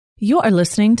You are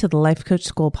listening to the Life Coach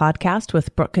School podcast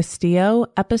with Brooke Castillo,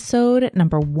 episode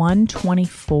number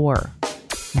 124.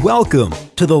 Welcome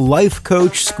to the Life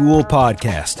Coach School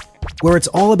podcast, where it's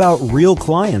all about real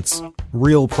clients,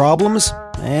 real problems,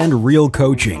 and real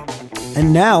coaching.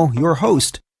 And now, your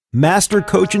host, Master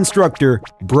Coach Instructor,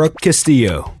 Brooke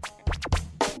Castillo.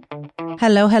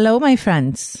 Hello, my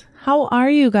friends. How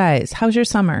are you guys? How's your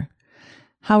summer?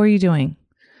 How are you doing?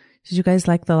 Did you guys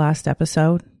like the last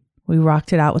episode? We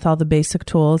rocked it out with all the basic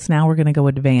tools. Now we're going to go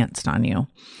advanced on you.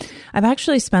 I've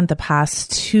actually spent the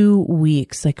past 2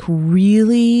 weeks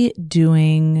really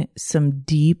doing some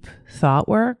deep thought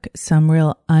work, some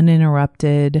real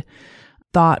uninterrupted,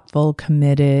 thoughtful,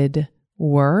 committed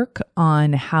work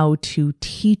on how to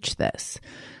teach this.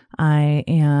 I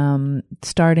am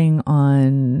starting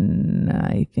on,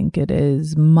 I think it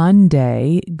is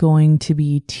Monday, going to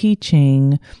be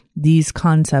teaching these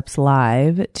concepts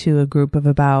live to a group of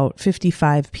about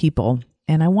 55 people.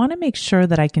 And I want to make sure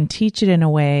that I can teach it in a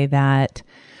way that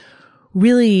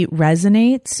really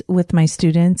resonates with my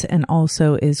students and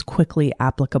also is quickly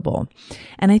applicable.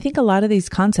 And I think a lot of these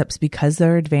concepts, because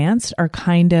they're advanced, are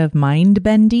kind of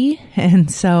mind-bendy. And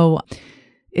so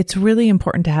it's really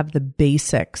important to have the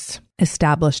basics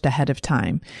established ahead of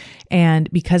time.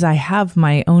 And because I have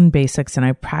my own basics and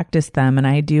I practice them and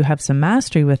I do have some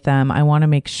mastery with them, I want to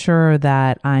make sure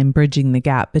that I'm bridging the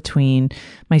gap between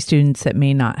my students that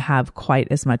may not have quite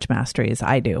as much mastery as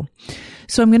I do.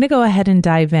 So I'm going to go ahead and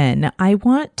dive in. I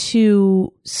want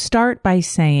to start by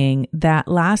saying that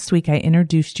last week I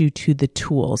introduced you to the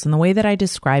tools. And the way that I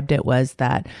described it was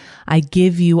that I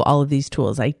give you all of these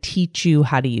tools. I teach you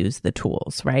how to use the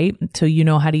tools, right? So you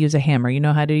know how to use a hammer, you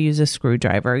know how to use a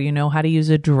screwdriver, you know how to use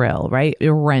a drill, right?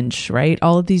 A wrench, right?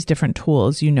 All of these different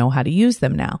tools, you know how to use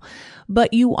them now,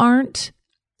 but you aren't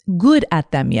good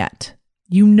at them yet.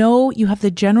 You know, you have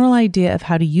the general idea of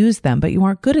how to use them, but you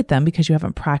aren't good at them because you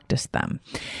haven't practiced them.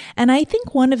 And I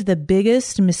think one of the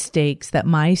biggest mistakes that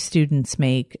my students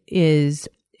make is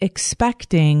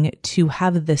expecting to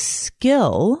have the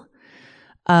skill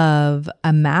of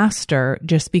a master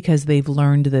just because they've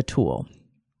learned the tool.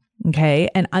 Okay.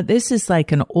 And this is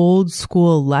like an old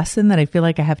school lesson that I feel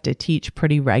like I have to teach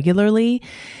pretty regularly,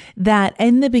 that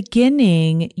in the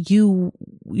beginning, you're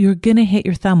going to hit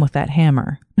your thumb with that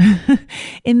hammer.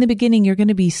 In the beginning, you're going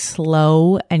to be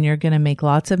slow and you're going to make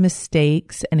lots of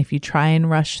mistakes. And if you try and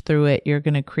rush through it, you're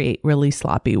going to create really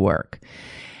sloppy work.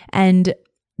 And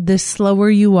the slower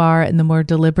you are and the more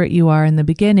deliberate you are in the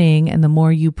beginning and the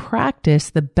more you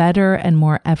practice, the better and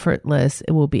more effortless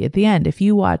it will be at the end. If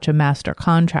you watch a master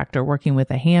contractor working with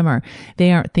a hammer,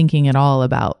 they aren't thinking at all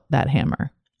about that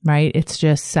hammer, right? It's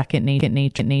just second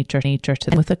nature.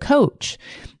 With a coach,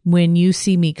 when you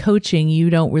see me coaching,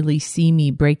 you don't really see me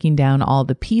breaking down all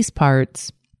the piece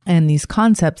parts and these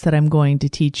concepts that I'm going to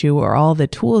teach you, or all the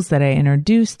tools that I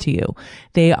introduce to you.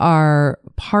 They are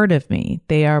part of me.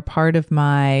 They are part of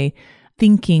my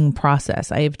thinking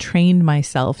process. I have trained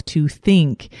myself to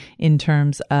think in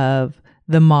terms of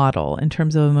the model, in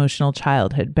terms of emotional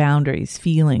childhood, boundaries,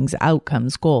 feelings,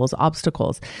 outcomes, goals,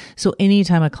 obstacles. So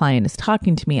anytime a client is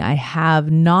talking to me, I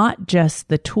have not just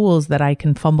the tools that I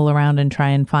can fumble around and try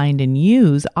and find and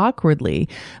use awkwardly,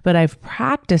 but I've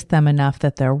practiced them enough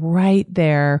that they're right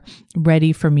there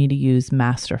ready for me to use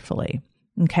masterfully.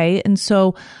 Okay. And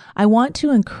so I want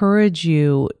to encourage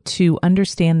you to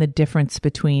understand the difference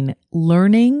between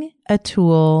learning a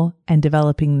tool and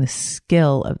developing the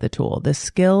skill of the tool. The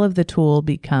skill of the tool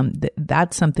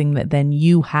that's something that then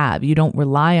you have. You don't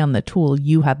rely on the tool.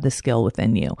 You have the skill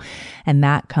within you. And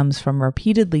that comes from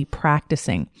repeatedly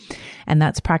practicing. And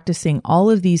that's practicing all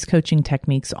of these coaching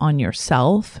techniques on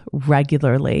yourself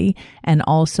regularly and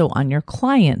also on your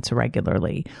clients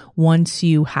regularly. Once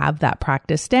you have that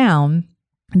practice down,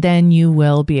 then you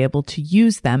will be able to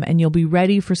use them and you'll be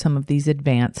ready for some of these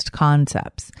advanced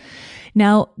concepts.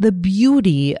 Now, the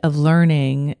beauty of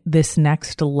learning this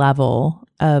next level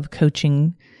of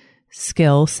coaching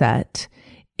skill set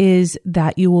is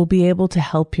that you will be able to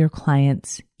help your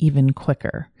clients even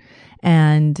quicker.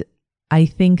 And I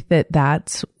think that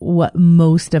that's what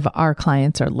most of our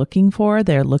clients are looking for.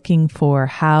 They're looking for,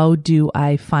 how do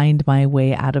I find my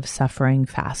way out of suffering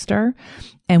faster?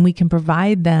 And we can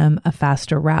provide them a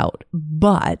faster route,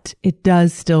 but it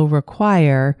does still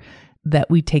require that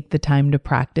we take the time to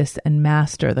practice and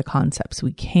master the concepts.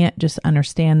 We can't just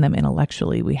understand them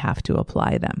intellectually. We have to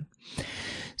apply them.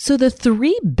 So the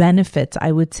 3 benefits,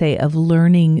 I would say, of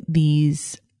learning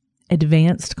these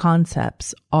advanced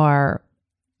concepts are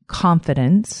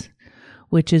confidence,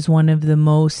 which is one of the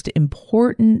most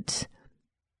important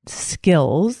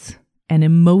skills and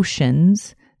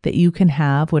emotions that you can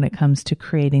have when it comes to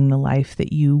creating the life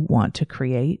that you want to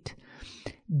create.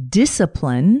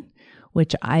 Discipline,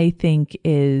 which I think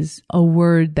is a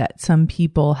word that some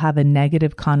people have a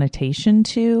negative connotation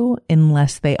to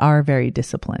unless they are very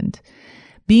disciplined.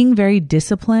 Being very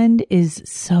disciplined is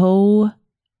so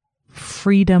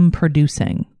freedom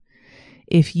producing.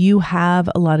 If you have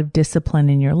a lot of discipline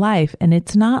in your life, and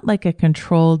it's not like a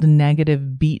controlled negative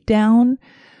beatdown,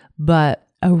 but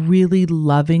a really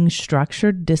loving,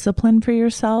 structured discipline for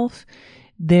yourself,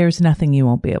 there's nothing you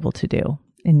won't be able to do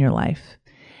in your life.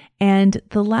 And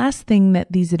the last thing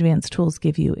that these advanced tools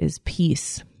give you is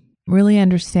peace. Really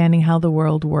understanding how the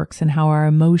world works and how our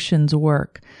emotions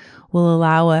work will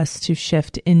allow us to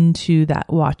shift into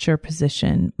that watcher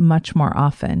position much more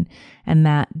often. And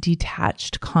that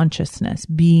detached consciousness,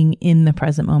 being in the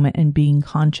present moment and being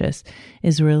conscious,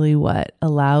 is really what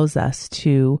allows us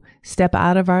to step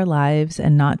out of our lives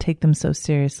and not take them so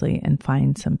seriously and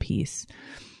find some peace.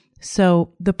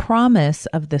 So the promise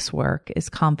of this work is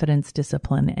confidence,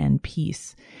 discipline, and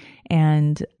peace.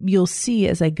 And you'll see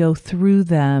as I go through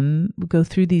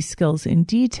these skills in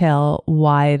detail,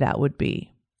 why that would be.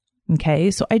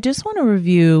 Okay, so I just want to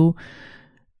review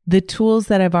the tools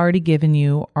that I've already given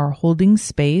you are holding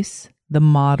space, the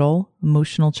model,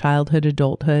 emotional childhood,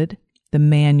 adulthood, the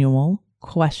manual,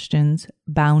 questions,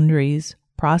 boundaries,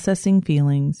 processing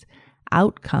feelings,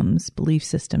 outcomes, belief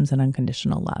systems, and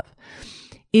unconditional love.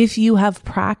 If you have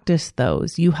practiced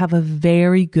those, you have a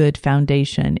very good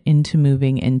foundation into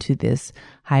moving into this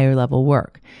higher level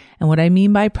work. And what I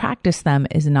mean by practice them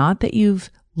is not that you've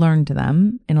learned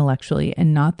them intellectually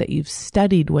and not that you've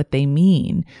studied what they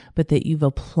mean, but that you've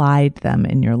applied them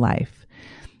in your life.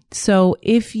 So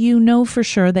if you know for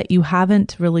sure that you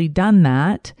haven't really done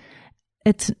that,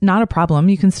 it's not a problem.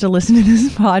 You can still listen to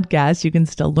this podcast. You can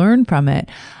still learn from it.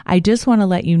 I just want to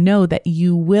let you know that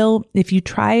you will, if you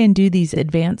try and do these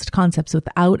advanced concepts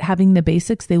without having the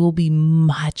basics, they will be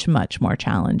much, much more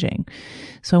challenging.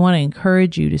 So I want to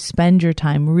encourage you to spend your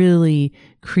time really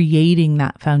creating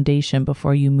that foundation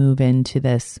before you move into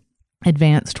this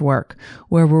advanced work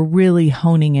where we're really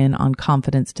honing in on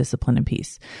confidence, discipline, and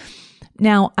peace.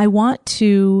 Now, I want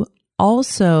to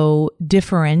also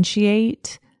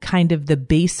differentiate kind of the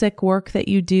basic work that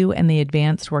you do and the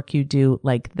advanced work you do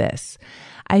like this.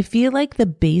 I feel like the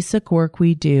basic work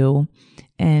we do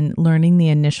and learning the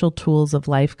initial tools of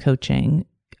life coaching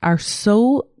are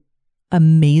so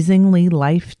amazingly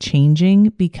life-changing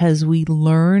because we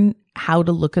learn how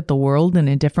to look at the world in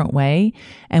a different way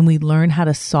and we learn how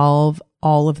to solve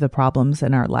all of the problems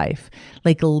in our life.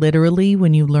 Like literally,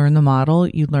 when you learn the model,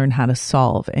 you learn how to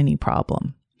solve any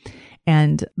problem.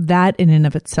 And that in and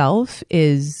of itself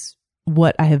is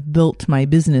what I have built my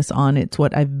business on. It's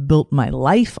what I've built my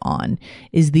life on,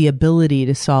 is the ability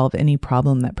to solve any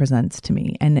problem that presents to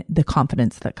me and the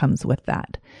confidence that comes with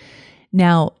that.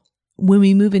 Now, when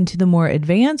we move into the more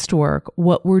advanced work,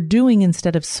 what we're doing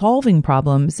instead of solving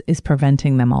problems is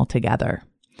preventing them altogether.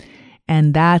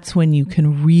 And that's when you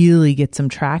can really get some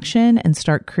traction and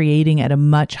start creating at a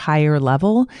much higher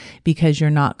level because you're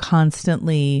not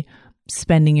constantly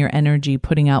spending your energy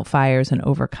putting out fires and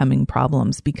overcoming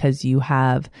problems because you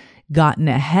have gotten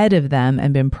ahead of them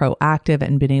and been proactive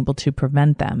and been able to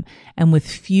prevent them. And with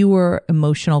fewer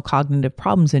emotional cognitive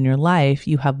problems in your life,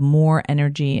 you have more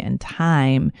energy and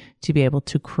time to be able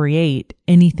to create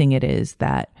anything it is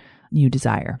that you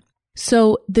desire.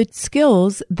 So the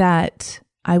skills that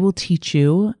I will teach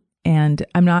you, and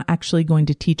I'm not actually going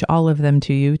to teach all of them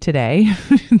to you today.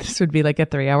 This would be like a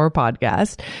 3-hour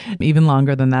podcast, even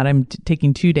longer than that. I'm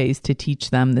taking 2 days to teach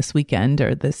them this weekend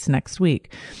or this next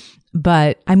week.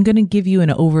 But I'm going to give you an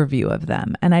overview of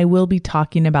them and I will be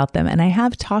talking about them. And I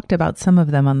have talked about some of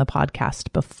them on the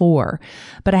podcast before,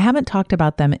 but I haven't talked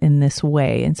about them in this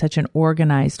way, in such an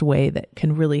organized way that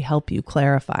can really help you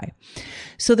clarify.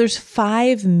 So there's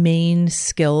 5 main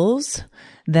skills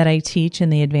that I teach in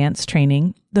the advanced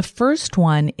training. The first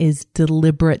one is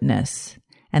deliberateness,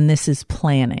 and this is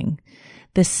planning.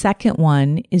 The second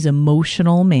one is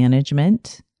emotional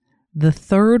management. The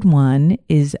third one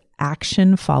is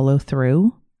action follow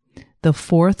through. The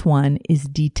fourth one is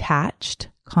detached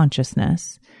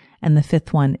consciousness. And the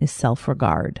fifth one is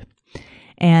self-regard.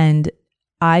 And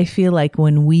I feel like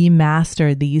when we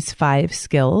master these 5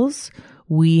 skills,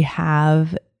 we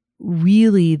have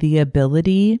really the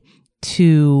ability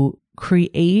to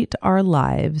create our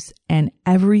lives and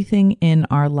everything in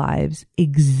our lives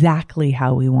exactly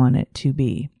how we want it to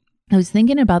be. I was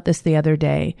thinking about this the other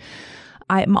day.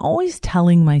 I'm always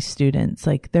telling my students,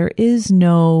 like, there is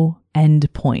no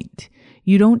end point.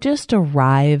 You don't just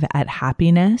arrive at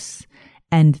happiness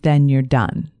and then you're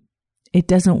done. It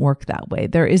doesn't work that way.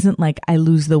 There isn't like I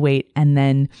lose the weight and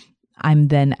then I'm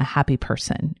then a happy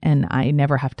person and I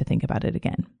never have to think about it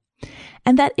again.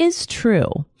 And that is true.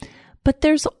 But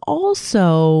there's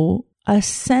also a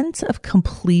sense of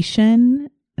completion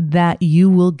that you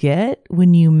will get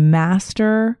when you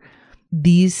master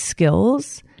these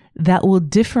skills that will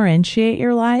differentiate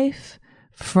your life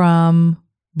from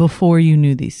before you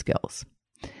knew these skills.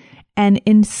 And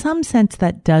in some sense,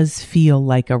 that does feel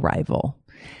like arrival.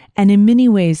 And in many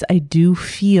ways, I do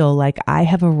feel like I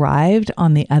have arrived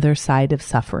on the other side of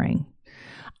suffering.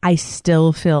 I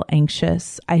still feel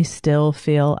anxious. I still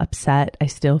feel upset. I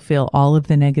still feel all of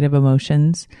the negative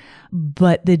emotions.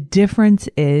 But the difference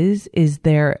is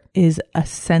there is a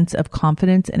sense of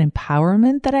confidence and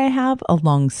empowerment that I have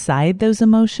alongside those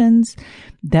emotions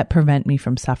that prevent me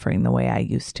from suffering the way I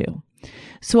used to.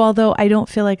 So although I don't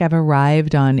feel like I've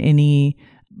arrived on any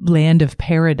land of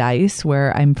paradise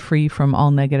where I'm free from all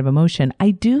negative emotion,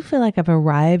 I do feel like I've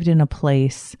arrived in a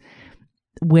place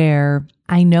where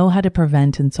I know how to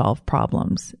prevent and solve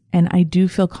problems. And I do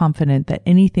feel confident that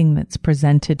anything that's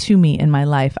presented to me in my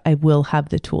life, I will have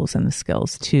the tools and the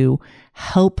skills to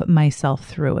help myself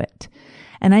through it.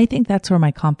 And I think that's where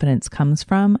my confidence comes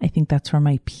from. I think that's where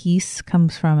my peace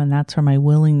comes from. And that's where my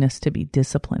willingness to be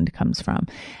disciplined comes from.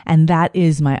 And that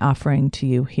is my offering to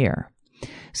you here.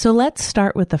 So let's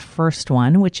start with the first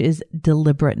one, which is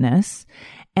deliberateness.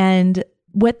 And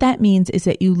what that means is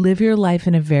that you live your life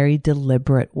in a very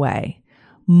deliberate way.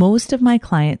 Most of my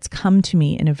clients come to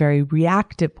me in a very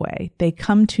reactive way. They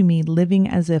come to me living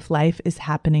as if life is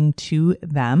happening to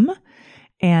them,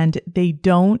 and they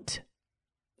don't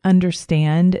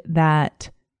understand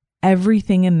that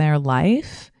everything in their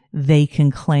life they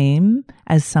can claim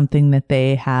as something that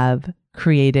they have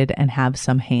created and have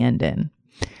some hand in.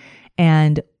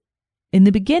 And in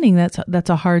the beginning, that's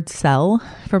a hard sell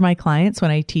for my clients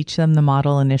when I teach them the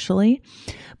model initially.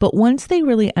 But once they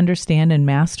really understand and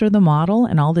master the model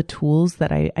and all the tools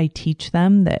that I teach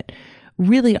them that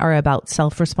really are about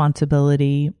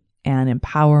self-responsibility and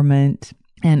empowerment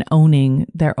and owning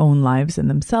their own lives and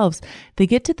themselves, they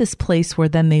get to this place where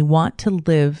then they want to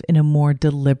live in a more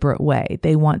deliberate way.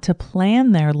 They want to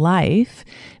plan their life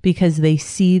because they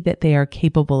see that they are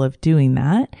capable of doing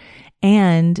that,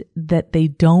 and that they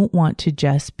don't want to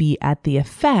just be at the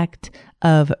effect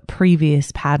of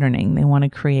previous patterning. They want to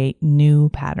create new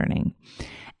patterning.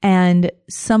 And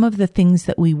some of the things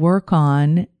that we work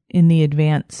on in the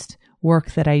advanced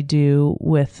work that I do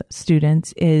with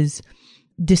students is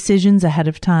decisions ahead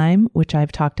of time, which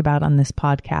I've talked about on this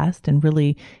podcast, and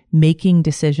really making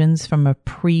decisions from a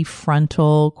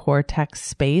prefrontal cortex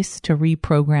space to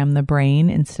reprogram the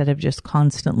brain instead of just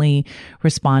constantly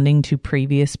responding to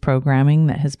previous programming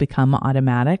that has become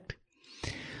automatic.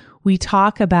 We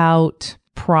talk about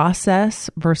process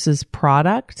versus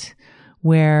product,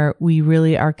 where we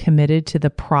really are committed to the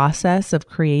process of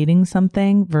creating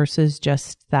something versus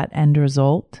just that end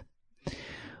result.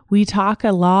 We talk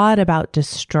a lot about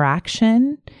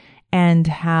distraction and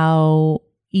how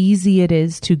easy it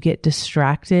is to get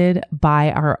distracted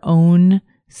by our own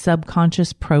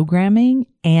subconscious programming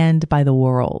and by the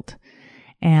world,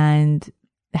 and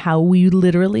how we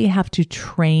literally have to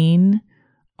train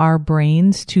our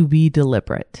brains to be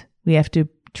deliberate. We have to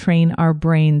train our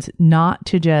brains not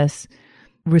to just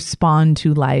respond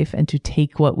to life and to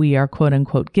take what we are quote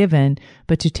unquote given,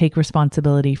 but to take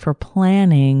responsibility for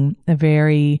planning a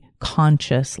very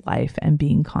conscious life and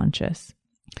being conscious.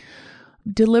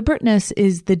 Deliberateness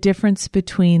is the difference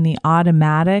between the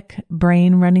automatic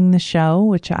brain running the show,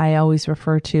 which I always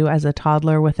refer to as a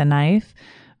toddler with a knife,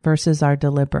 versus our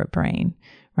deliberate brain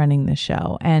running the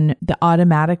show. And the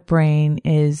automatic brain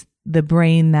is the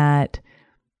brain that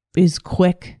is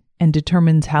quick and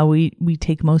determines how we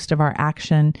take most of our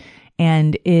action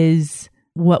and is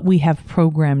what we have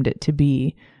programmed it to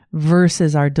be,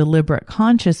 versus our deliberate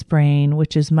conscious brain,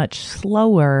 which is much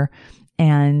slower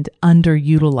and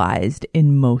underutilized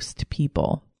in most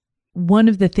people. One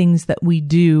of the things that we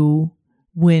do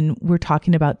when we're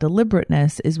talking about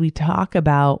deliberateness is we talk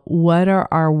about what are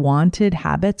our wanted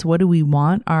habits? What do we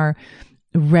want our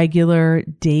regular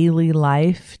daily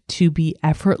life to be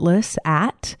effortless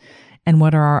at? And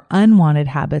what are our unwanted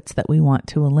habits that we want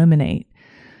to eliminate?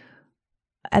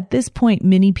 At this point,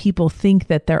 many people think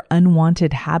that their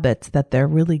unwanted habits that they're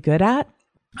really good at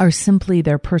are simply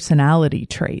their personality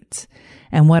traits.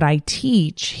 And what I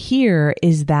teach here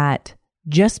is that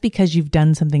just because you've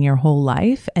done something your whole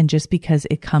life and just because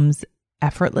it comes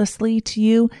effortlessly to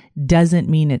you doesn't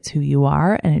mean it's who you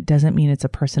are, and it doesn't mean it's a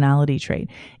personality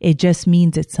trait. It just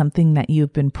means it's something that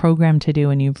you've been programmed to do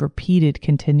and you've repeated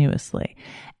continuously.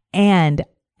 And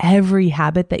every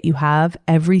habit that you have,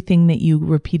 everything that you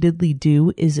repeatedly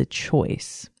do is a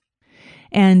choice.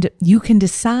 And you can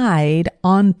decide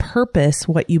on purpose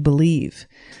what you believe.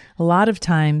 A lot of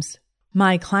times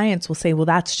my clients will say, well,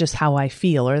 that's just how I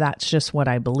feel, or that's just what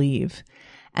I believe.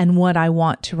 And what I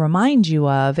want to remind you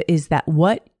of is that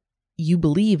what you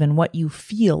believe and what you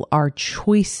feel are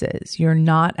choices. You're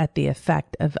not at the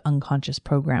effect of unconscious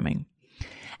programming.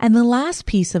 And the last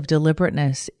piece of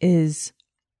deliberateness is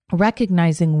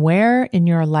recognizing where in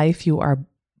your life you are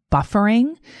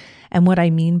buffering. And what I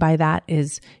mean by that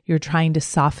is you're trying to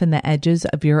soften the edges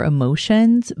of your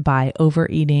emotions by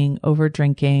overeating,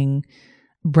 overdrinking,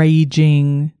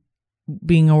 raging,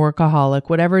 being a workaholic,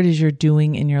 whatever it is you're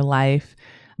doing in your life,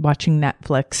 watching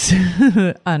Netflix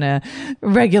on a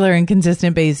regular and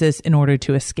consistent basis in order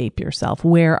to escape yourself.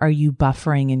 Where are you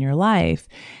buffering in your life?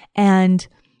 And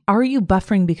are you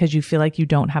buffering because you feel like you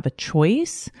don't have a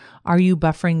choice? Are you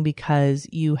buffering because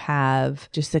you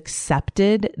have just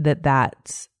accepted that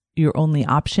that's your only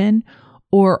option?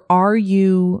 Or are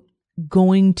you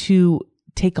going to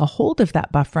take a hold of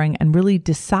that buffering and really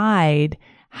decide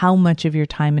how much of your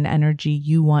time and energy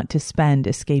you want to spend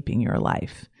escaping your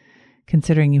life,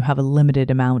 considering you have a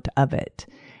limited amount of it?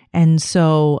 And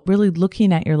so really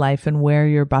looking at your life and where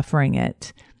you're buffering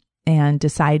it and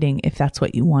deciding if that's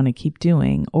what you want to keep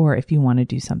doing or if you want to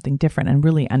do something different, and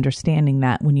really understanding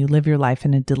that when you live your life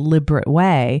in a deliberate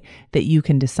way that you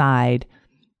can decide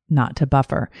not to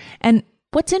buffer. And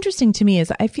what's interesting to me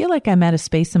is I feel like I'm at a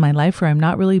space in my life where I'm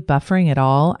not really buffering at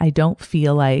all. I don't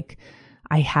feel like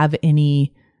I have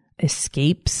any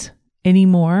escapes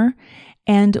anymore.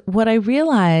 And what I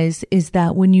realize is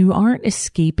that when you aren't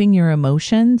escaping your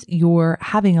emotions, you're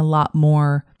having a lot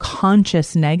more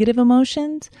conscious negative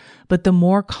emotions. But the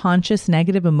more conscious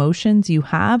negative emotions you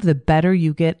have, the better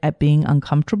you get at being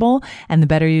uncomfortable. And the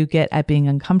better you get at being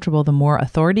uncomfortable, the more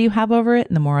authority you have over it.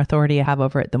 And the more authority you have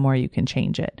over it, the more you can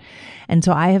change it. And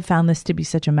so I have found this to be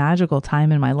such a magical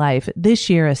time in my life. This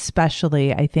year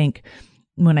especially, I think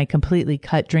when I completely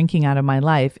cut drinking out of my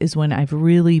life is when I've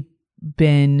really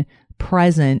been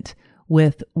present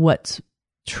with what's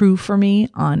true for me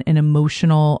on an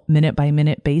emotional minute by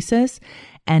minute basis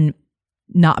and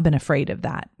not been afraid of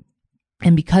that.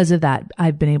 And because of that,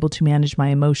 I've been able to manage my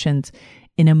emotions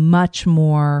in a much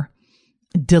more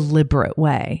deliberate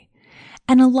way.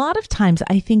 And a lot of times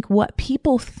I think what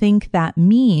people think that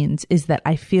means is that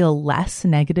I feel less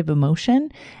negative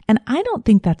emotion. And I don't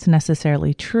think that's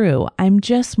necessarily true. I'm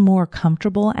just more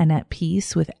comfortable and at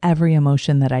peace with every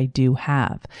emotion that I do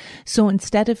have. So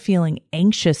instead of feeling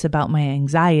anxious about my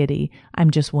anxiety,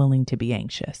 I'm just willing to be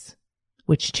anxious,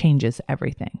 which changes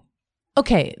everything.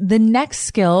 Okay, the next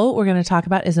skill we're going to talk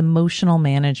about is emotional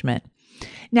management.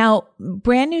 Now,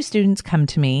 brand new students come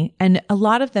to me and a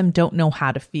lot of them don't know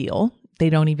how to feel. They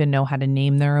don't even know how to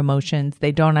name their emotions.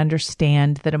 They don't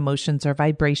understand that emotions are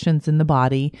vibrations in the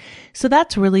body. So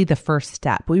that's really the first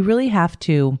step. We really have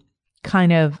to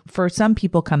kind of, for some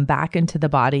people, come back into the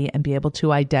body and be able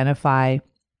to identify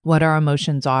what our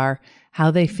emotions are,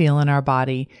 how they feel in our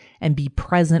body, and be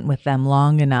present with them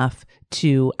long enough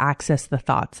to access the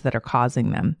thoughts that are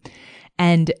causing them.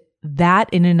 And that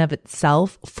in and of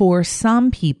itself, for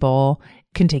some people,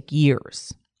 can take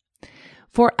years.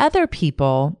 For other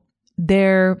people,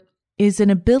 there is an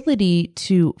ability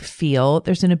to feel,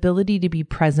 there's an ability to be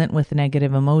present with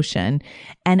negative emotion.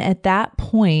 And at that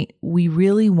point, we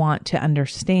really want to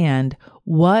understand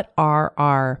what are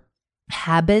our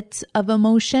habits of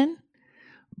emotion?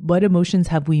 What emotions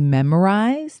have we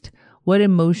memorized? What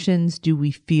emotions do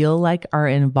we feel like are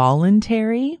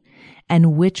involuntary?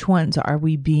 And which ones are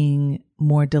we being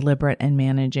more deliberate and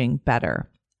managing better?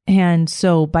 And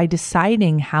so by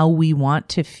deciding how we want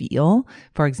to feel,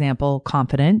 for example,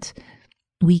 confident,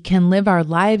 we can live our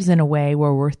lives in a way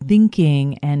where we're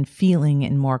thinking and feeling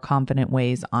in more confident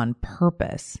ways on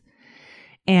purpose.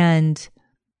 And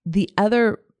the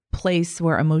other place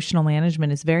where emotional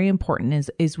management is very important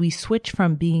is we switch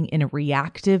from being in a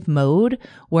reactive mode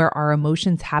where our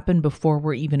emotions happen before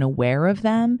we're even aware of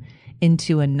them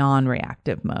into a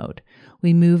non-reactive mode.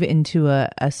 We move into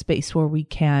a space where we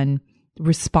can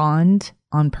respond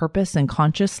on purpose and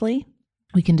consciously.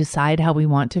 We can decide how we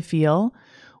want to feel.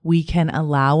 We can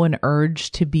allow an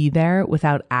urge to be there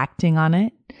without acting on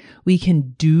it. We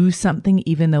can do something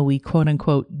even though we quote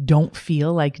unquote don't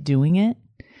feel like doing it.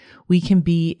 We can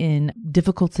be in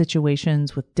difficult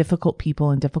situations with difficult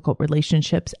people and difficult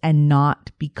relationships and not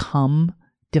become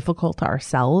difficult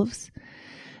ourselves.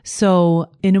 So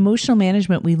in emotional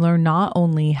management, we learn not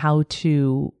only how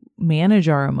to manage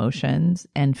our emotions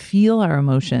and feel our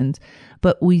emotions,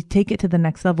 but we take it to the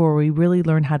next level where we really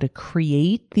learn how to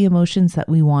create the emotions that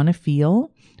we want to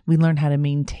feel. We learn how to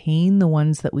maintain the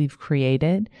ones that we've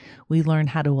created. We learn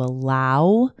how to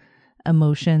allow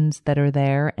emotions that are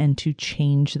there and to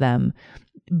change them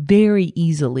very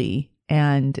easily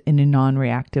and in a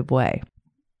non-reactive way.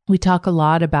 We talk a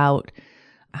lot about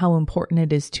how important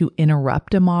it is to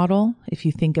interrupt a model. If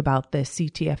you think about the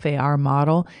CTFAR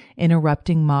model,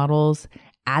 interrupting models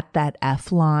at that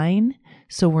F line.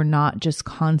 So we're not just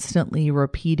constantly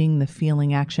repeating the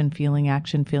feeling, action,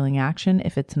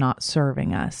 if it's not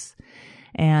serving us.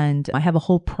 And I have a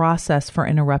whole process for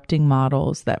interrupting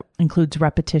models that includes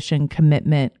repetition,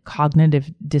 commitment, cognitive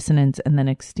dissonance, and then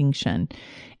extinction.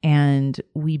 And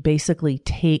we basically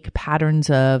take patterns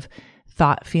of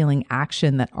thought, feeling,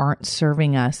 action that aren't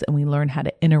serving us, and we learn how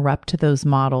to interrupt those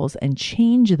models and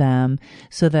change them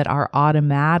so that our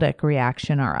automatic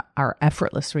reaction, our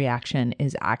effortless reaction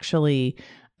is actually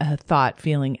a thought,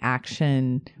 feeling,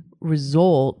 action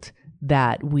result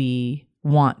that we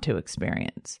want to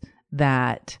experience,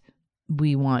 that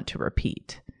we want to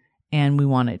repeat, and we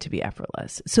want it to be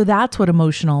effortless. So that's what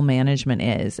emotional management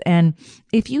is. And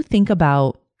if you think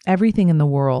about everything in the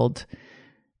world,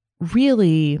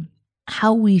 really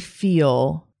how we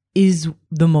feel is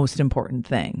the most important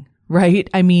thing, right?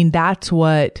 I mean, that's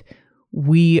what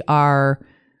we are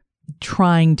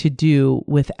trying to do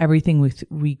with everything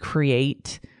we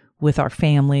create with our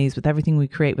families, with everything we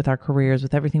create with our careers,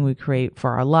 with everything we create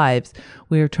for our lives.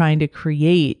 We are trying to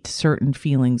create certain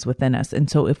feelings within us. And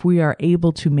so if we are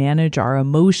able to manage our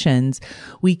emotions,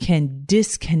 we can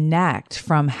disconnect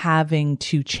from having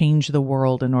to change the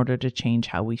world in order to change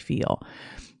how we feel.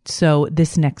 So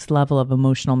this next level of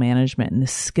emotional management and the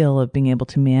skill of being able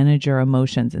to manage your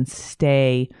emotions and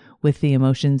stay with the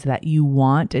emotions that you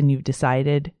want and you've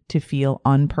decided to feel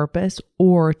on purpose,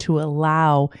 or to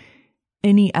allow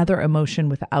any other emotion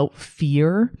without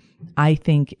fear, I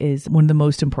think is one of the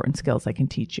most important skills I can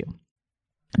teach you.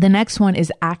 The next one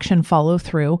is action follow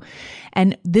through.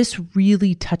 And this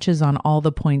really touches on all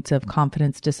the points of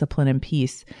confidence, discipline, and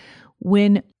peace.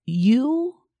 When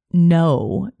you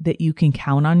know that you can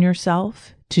count on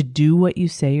yourself to do what you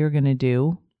say you're going to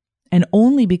do, and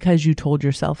only because you told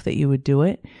yourself that you would do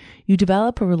it, you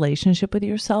develop a relationship with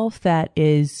yourself that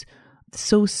is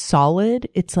so solid,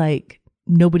 it's like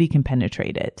nobody can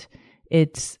penetrate it.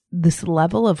 It's this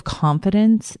level of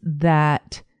confidence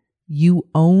that you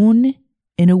own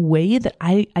in a way that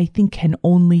I think can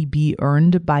only be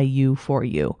earned by you for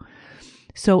you.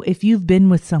 So if you've been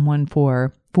with someone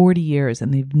for 40 years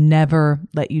and they've never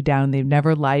let you down, they've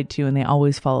never lied to you, and they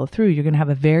always follow through, you're going to have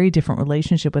a very different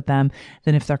relationship with them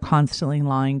than if they're constantly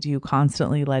lying to you,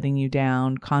 constantly letting you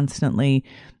down, constantly,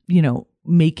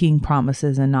 making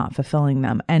promises and not fulfilling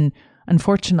them. And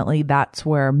unfortunately, that's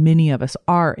where many of us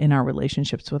are in our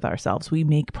relationships with ourselves. We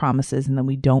make promises and then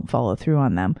we don't follow through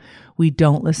on them. We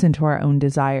don't listen to our own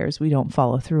desires. We don't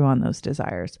follow through on those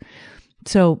desires.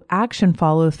 So action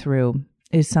follow through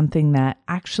is something that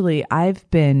actually I've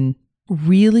been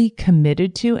really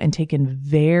committed to and taken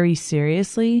very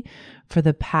seriously for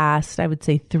the past, I would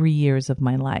say, 3 years of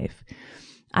my life.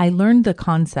 I learned the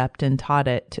concept and taught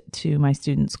it to my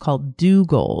students called do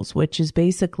goals, which is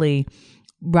basically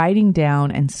writing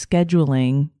down and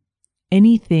scheduling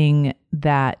anything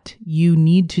that you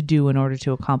need to do in order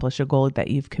to accomplish a goal that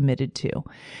you've committed to.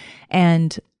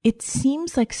 And it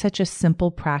seems like such a simple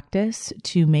practice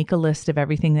to make a list of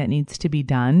everything that needs to be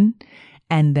done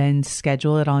and then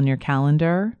schedule it on your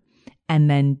calendar and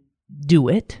then do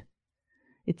it.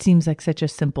 It seems like such a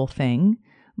simple thing,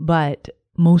 but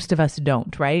most of us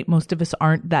don't, right? Most of us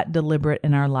aren't that deliberate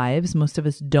in our lives. Most of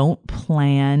us don't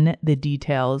plan the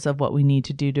details of what we need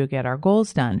to do to get our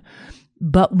goals done.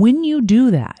 But when you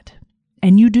do that,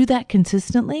 and you do that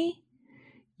consistently,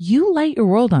 you light your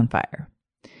world on fire.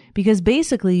 Because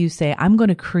basically you say, I'm going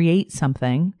to create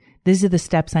something. These are the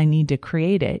steps I need to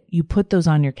create it. You put those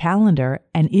on your calendar.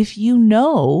 And if you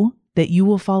know that you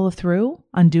will follow through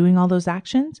on doing all those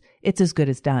actions, it's as good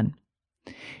as done.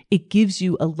 It gives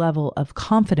you a level of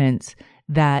confidence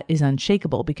that is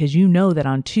unshakable because you know that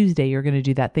on Tuesday, you're going to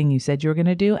do that thing you said you were going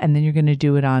to do, and then you're going to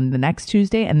do it on the next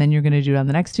Tuesday, and then you're going to do it on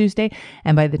the next Tuesday.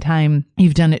 And by the time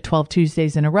you've done it 12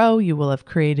 Tuesdays in a row, you will have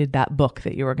created that book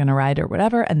that you were going to write or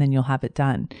whatever, and then you'll have it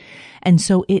done. And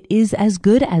so it is as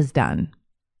good as done.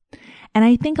 And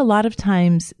I think a lot of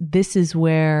times this is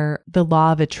where the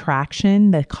law of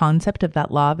attraction, the concept of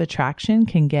that law of attraction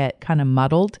can get kind of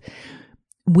muddled.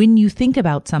 When you think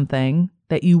about something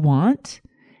that you want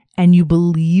and you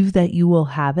believe that you will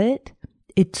have it,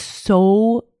 it's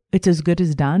so it's as good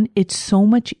as done. It's so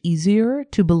much easier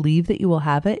to believe that you will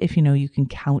have it if you know you can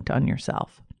count on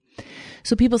yourself.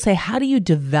 So people say, how do you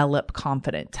develop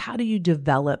confidence? How do you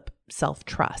develop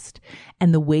self-trust?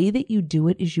 And the way that you do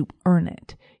it is you earn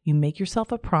it. You make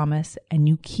yourself a promise and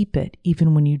you keep it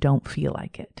even when you don't feel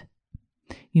like it.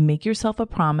 You make yourself a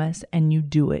promise and you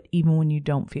do it even when you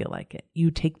don't feel like it.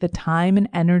 You take the time and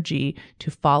energy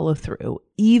to follow through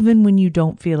even when you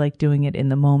don't feel like doing it in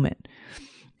the moment.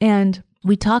 And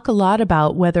we talk a lot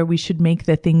about whether we should make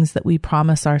the things that we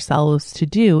promise ourselves to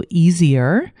do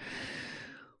easier,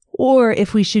 or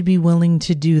if we should be willing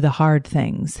to do the hard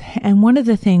things. And one of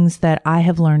the things that I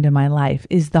have learned in my life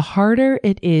is the harder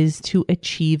it is to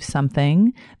achieve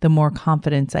something, the more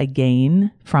confidence I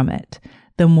gain from it.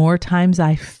 The more times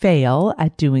I fail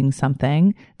at doing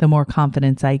something, the more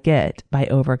confidence I get by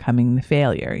overcoming the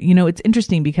failure. You know, it's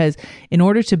interesting because in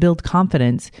order to build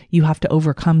confidence, you have to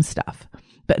overcome stuff.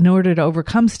 But in order to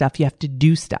overcome stuff, you have to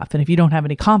do stuff. And if you don't have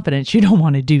any confidence, you don't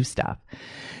want to do stuff.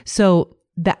 So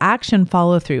the action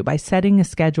follow through by setting a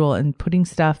schedule and putting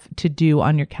stuff to do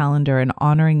on your calendar and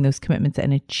honoring those commitments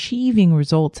and achieving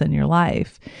results in your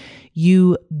life,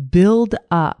 you build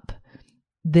up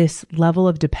this level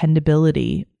of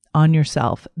dependability on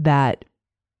yourself that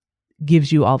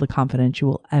gives you all the confidence you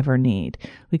will ever need.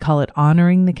 We call it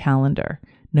honoring the calendar,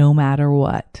 no matter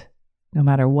what's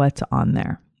on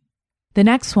there. The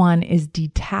next one is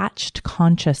detached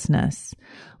consciousness.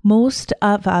 Most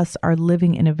of us are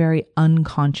living in a very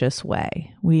unconscious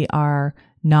way. We are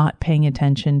not paying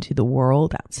attention to the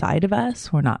world outside of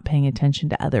us. We're not paying attention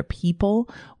to other people.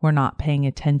 We're not paying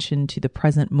attention to the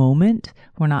present moment.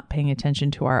 We're not paying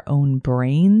attention to our own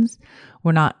brains.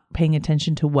 We're not paying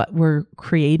attention to what we're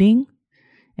creating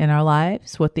in our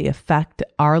lives, what the effect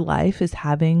our life is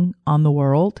having on the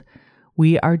world.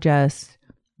 We are just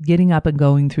getting up and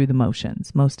going through the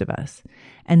motions, most of us.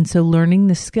 And so learning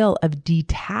the skill of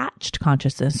detached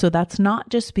consciousness. So that's not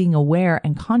just being aware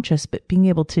and conscious, but being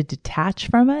able to detach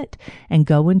from it and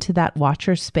go into that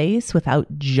watcher space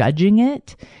without judging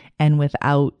it and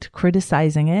without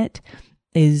criticizing it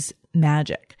is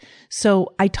magic.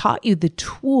 So I taught you the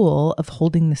tool of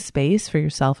holding the space for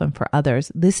yourself and for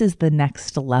others. This is the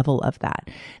next level of that.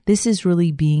 This is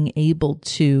really being able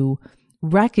to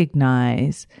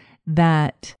recognize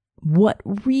that what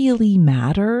really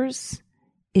matters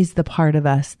is the part of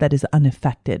us that is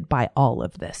unaffected by all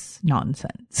of this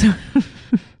nonsense,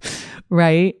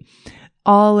 right?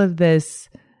 All of this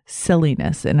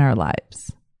silliness in our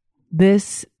lives.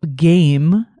 This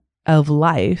game of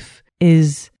life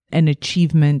is an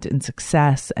achievement and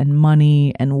success and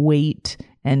money and weight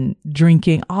and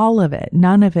drinking, all of it.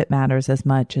 None of it matters as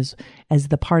much as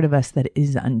the part of us that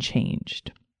is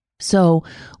unchanged. So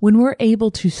when we're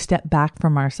able to step back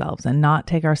from ourselves and not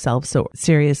take ourselves so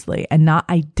seriously and not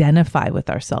identify with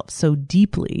ourselves so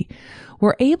deeply,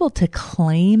 we're able to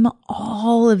claim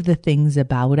all of the things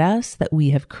about us that we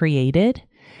have created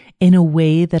in a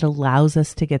way that allows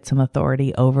us to get some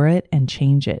authority over it and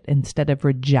change it instead of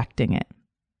rejecting it.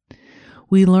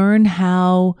 We learn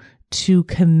how to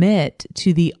commit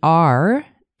to the R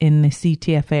in the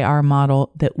CTFAR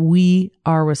model that we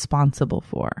are responsible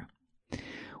for.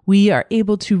 We are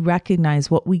able to recognize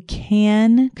what we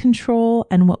can control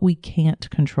and what we can't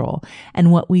control.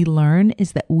 And what we learn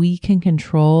is that we can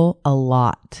control a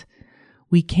lot.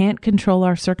 We can't control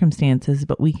our circumstances,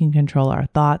 but we can control our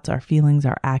thoughts, our feelings,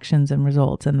 our actions, and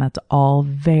results. And that's all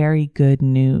very good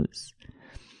news.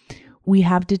 We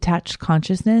have detached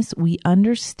consciousness. We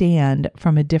understand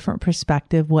from a different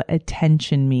perspective what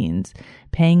attention means,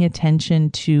 paying attention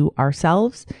to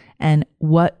ourselves and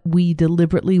what we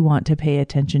deliberately want to pay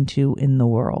attention to in the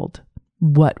world,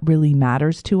 what really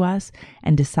matters to us,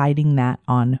 and deciding that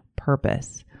on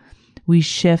purpose. We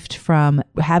shift from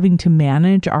having to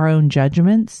manage our own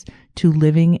judgments to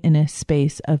living in a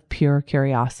space of pure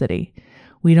curiosity.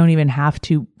 We don't even have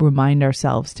to remind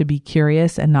ourselves to be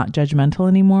curious and not judgmental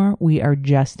anymore. We are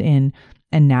just in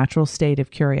a natural state of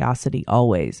curiosity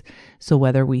always. So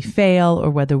whether we fail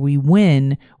or whether we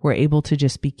win, we're able to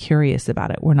just be curious about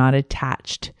it. We're not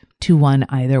attached to one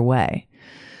either way.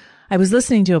 I was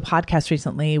listening to a podcast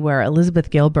recently where Elizabeth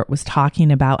Gilbert was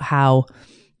talking about how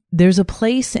there's a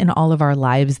place in all of our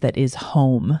lives that is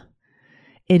home.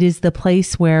 It is the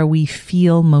place where we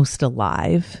feel most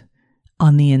alive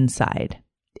on the inside.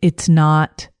 It's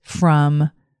not from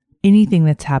anything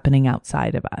that's happening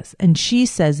outside of us. And she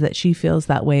says that she feels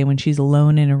that way when she's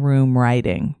alone in a room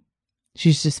writing.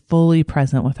 She's just fully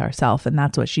present with herself, and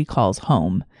that's what she calls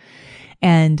home.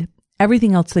 And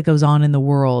everything else that goes on in the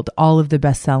world, all of the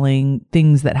best-selling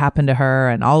things that happen to her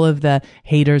and all of the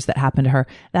haters that happen to her,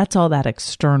 that's all that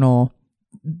external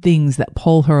things that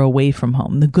pull her away from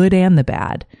home, the good and the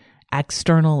bad,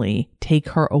 externally take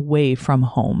her away from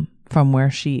home, from where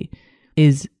she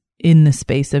is in the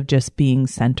space of just being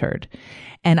centered.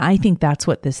 And I think that's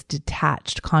what this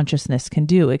detached consciousness can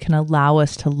do. It can allow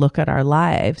us to look at our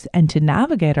lives and to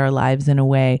navigate our lives in a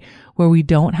way where we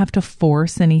don't have to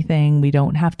force anything. We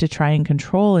don't have to try and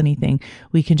control anything.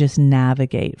 We can just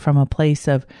navigate from a place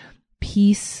of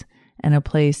peace and a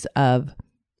place of,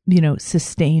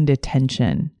 sustained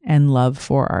attention and love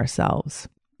for ourselves.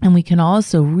 And we can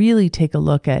also really take a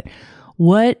look at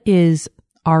what is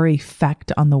our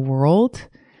effect on the world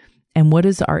and what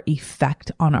is our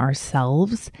effect on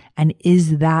ourselves? And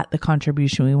is that the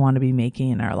contribution we want to be making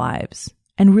in our lives?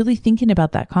 And really thinking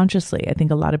about that consciously. I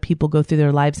think a lot of people go through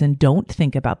their lives and don't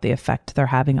think about the effect they're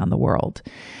having on the world.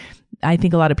 I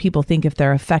think a lot of people think if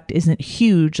their effect isn't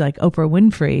huge, like Oprah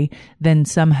Winfrey, then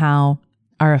somehow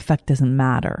our effect doesn't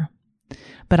matter.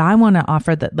 But I want to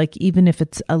offer that, like, even if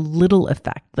it's a little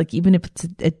effect, like even if it's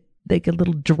like a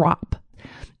little drop,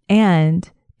 and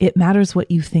it matters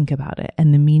what you think about it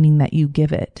and the meaning that you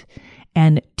give it.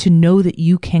 And to know that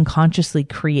you can consciously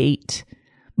create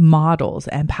models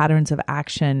and patterns of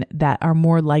action that are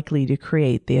more likely to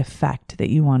create the effect that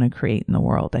you want to create in the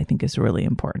world, I think is really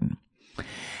important.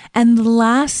 And the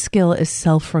last skill is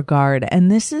self-regard. And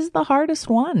this is the hardest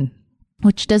one,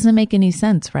 which doesn't make any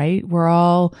sense, right? We're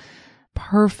all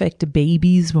perfect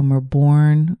babies when we're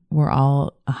born. We're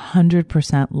all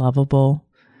 100% lovable.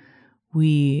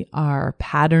 We are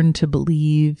patterned to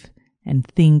believe and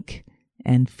think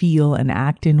and feel and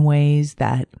act in ways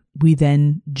that we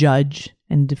then judge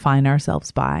and define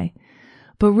ourselves by.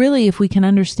 But really, if we can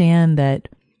understand that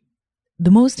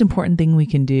the most important thing we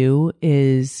can do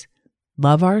is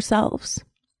love ourselves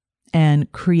and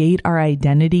create our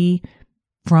identity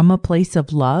from a place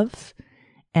of love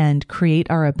and create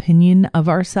our opinion of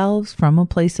ourselves from a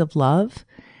place of love,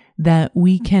 that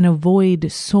we can avoid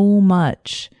so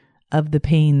much of the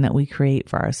pain that we create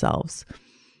for ourselves.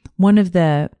 One of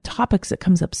the topics that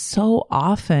comes up so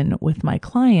often with my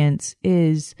clients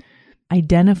is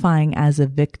identifying as a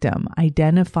victim,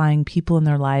 identifying people in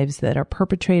their lives that are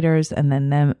perpetrators, and then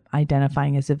them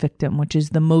identifying as a victim, which is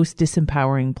the most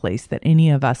disempowering place that any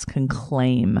of us can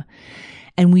claim.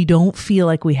 And we don't feel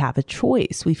like we have a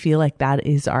choice. We feel like that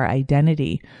is our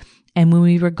identity. And when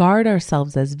we regard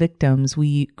ourselves as victims,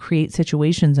 we create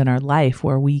situations in our life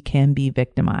where we can be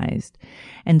victimized.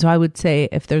 And so I would say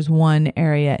if there's one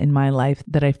area in my life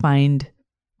that I find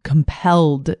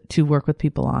compelled to work with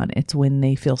people on, it's when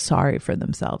they feel sorry for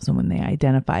themselves and when they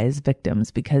identify as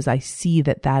victims, because I see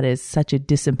that that is such a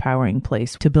disempowering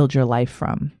place to build your life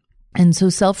from. And so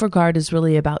self-regard is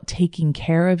really about taking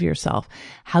care of yourself,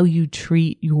 how you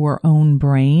treat your own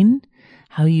brain,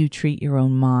 how you treat your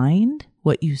own mind,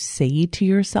 what you say to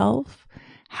yourself,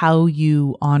 how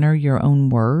you honor your own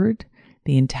word,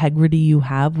 the integrity you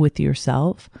have with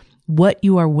yourself, what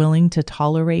you are willing to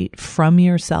tolerate from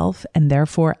yourself and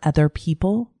therefore other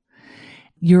people,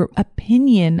 your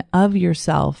opinion of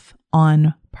yourself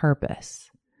on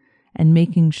purpose, and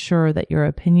making sure that your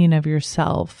opinion of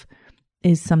yourself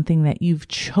is something that you've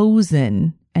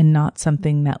chosen and not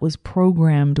something that was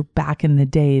programmed back in the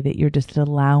day that you're just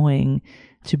allowing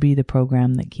to be the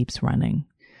program that keeps running.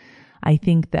 I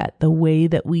think that the way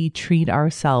that we treat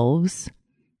ourselves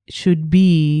should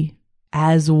be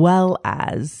as well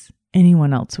as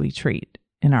anyone else we treat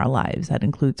in our lives. That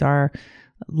includes our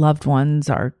loved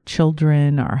ones, our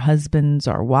children, our husbands,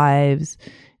 our wives.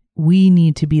 We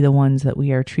need to be the ones that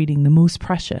we are treating the most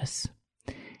precious.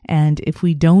 And if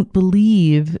we don't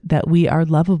believe that we are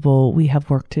lovable, we have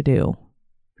work to do.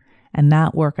 And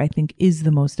that work, I think, is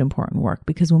the most important work,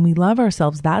 because when we love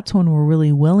ourselves, that's when we're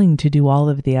really willing to do all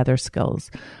of the other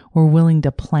skills. We're willing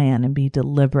to plan and be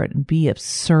deliberate and be of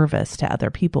service to other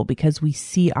people, because we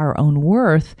see our own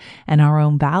worth and our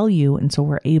own value. And so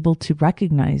we're able to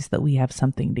recognize that we have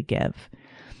something to give.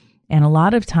 And a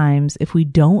lot of times, if we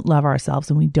don't love ourselves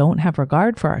and we don't have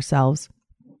regard for ourselves,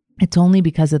 it's only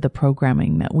because of the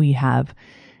programming that we have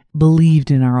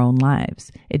believed in our own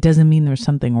lives. It doesn't mean there's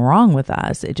something wrong with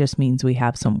us. It just means we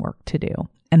have some work to do.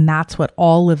 And that's what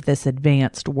all of this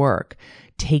advanced work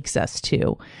takes us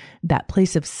to, that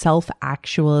place of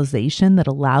self-actualization that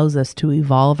allows us to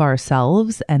evolve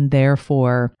ourselves and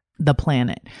therefore the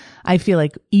planet. I feel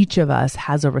like each of us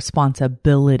has a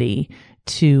responsibility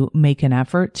to make an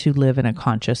effort to live in a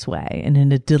conscious way and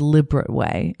in a deliberate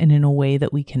way and in a way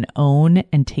that we can own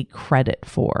and take credit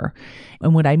for.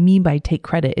 And what I mean by take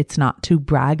credit, it's not to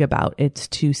brag about, it's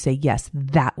to say, yes,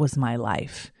 that was my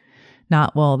life.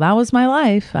 Not, well, that was my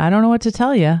life. I don't know what to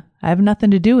tell you. I have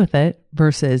nothing to do with it,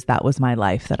 versus that was my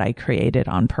life that I created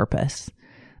on purpose.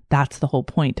 That's the whole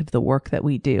point of the work that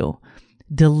we do.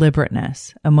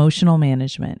 Deliberateness, emotional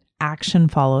management, action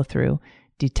follow-through,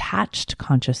 detached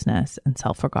consciousness, and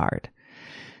self-regard.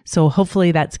 So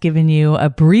hopefully that's given you a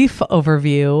brief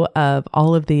overview of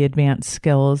all of the advanced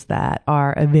skills that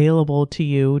are available to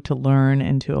you to learn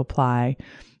and to apply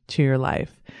to your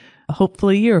life.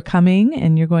 Hopefully you're coming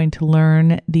and you're going to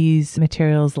learn these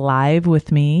materials live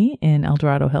with me in El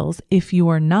Dorado Hills. If you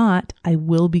are not, I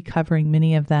will be covering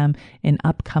many of them in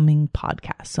upcoming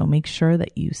podcasts. So make sure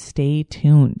that you stay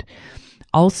tuned.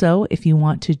 Also, if you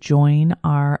want to join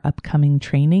our upcoming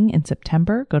training in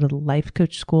September, go to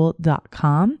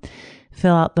thelifecoachschool.com,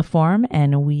 fill out the form,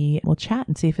 and we will chat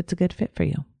and see if it's a good fit for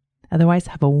you. Otherwise,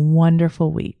 have a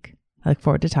wonderful week. I look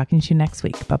forward to talking to you next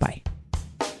week. Bye-bye.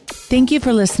 Thank you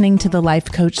for listening to the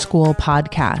Life Coach School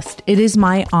podcast. It is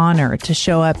my honor to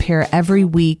show up here every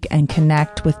week and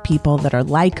connect with people that are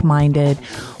like-minded,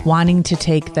 wanting to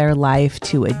take their life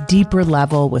to a deeper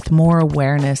level with more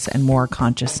awareness and more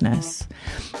consciousness.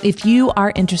 If you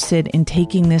are interested in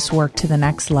taking this work to the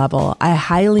next level, I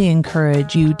highly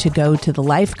encourage you to go to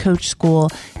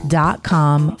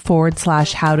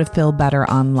thelifecoachschool.com/how to feel better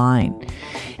online.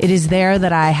 It is there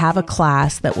that I have a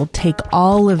class that will take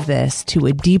all of this to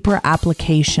a deeper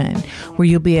application where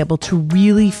you'll be able to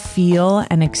really feel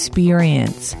and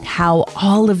experience how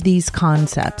all of these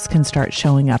concepts can start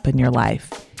showing up in your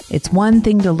life. It's one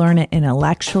thing to learn it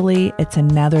intellectually. It's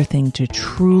another thing to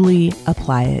truly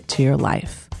apply it to your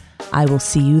life. I will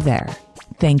see you there.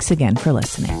 Thanks again for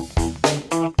listening.